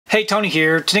Hey, Tony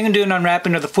here. Today I'm going to do an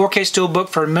unwrapping of the 4K Steelbook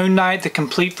for Moon Knight, the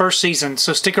complete first season,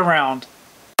 so stick around.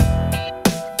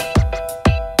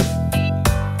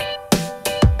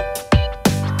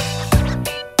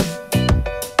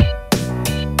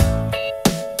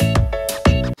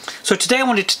 So today I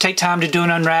wanted to take time to do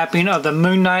an unwrapping of the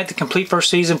Moon Knight, the complete first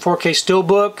season 4K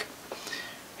Steelbook.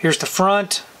 Here's the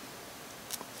front,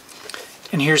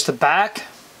 and here's the back.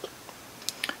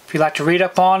 If you'd like to read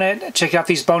up on it, check out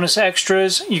these bonus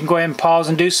extras, you can go ahead and pause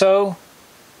and do so.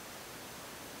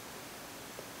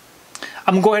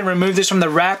 I'm going to go ahead and remove this from the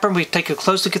wrapper and we take a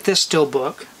close look at this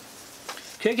Steelbook.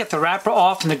 Okay, get the wrapper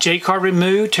off and the J card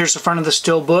removed. Here's the front of the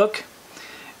Steelbook.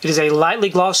 It is a lightly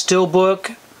glossed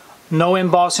Steelbook, no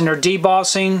embossing or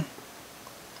debossing.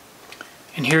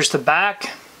 And here's the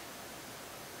back.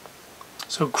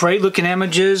 So great looking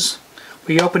images.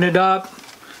 We open it up.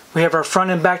 We have our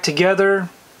front and back together.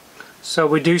 So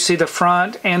we do see the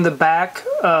front and the back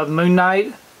of Moon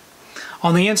Knight.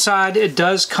 On the inside it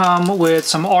does come with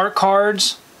some art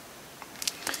cards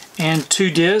and 2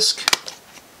 discs.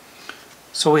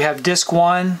 So we have disc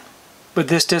 1 with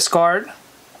this disc art.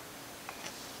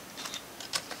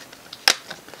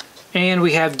 And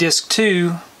we have disc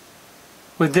 2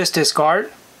 with this disc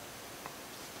art.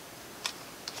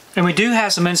 And we do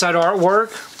have some inside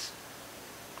artwork.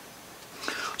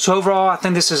 So overall, I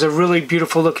think this is a really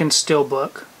beautiful looking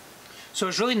Steelbook. So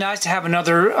it's really nice to have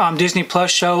another Disney Plus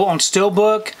show on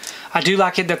Steelbook. I do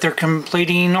like it that they're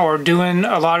completing or doing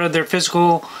a lot of their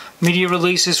physical media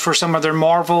releases for some of their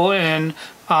Marvel and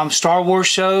Star Wars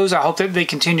shows. I hope that they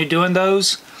continue doing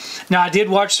those. Now I did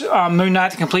watch Moon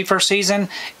Knight, the complete first season.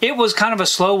 It was kind of a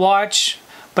slow watch,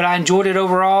 but I enjoyed it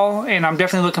overall, and I'm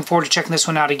definitely looking forward to checking this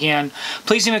one out again.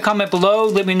 Please leave me a comment below.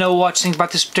 Let me know what you think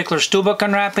about this particular Steelbook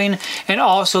unwrapping, and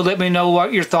also let me know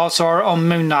what your thoughts are on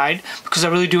Moon Knight, because I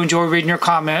really do enjoy reading your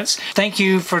comments. Thank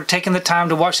you for taking the time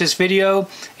to watch this video,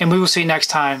 and we will see you next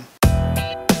time.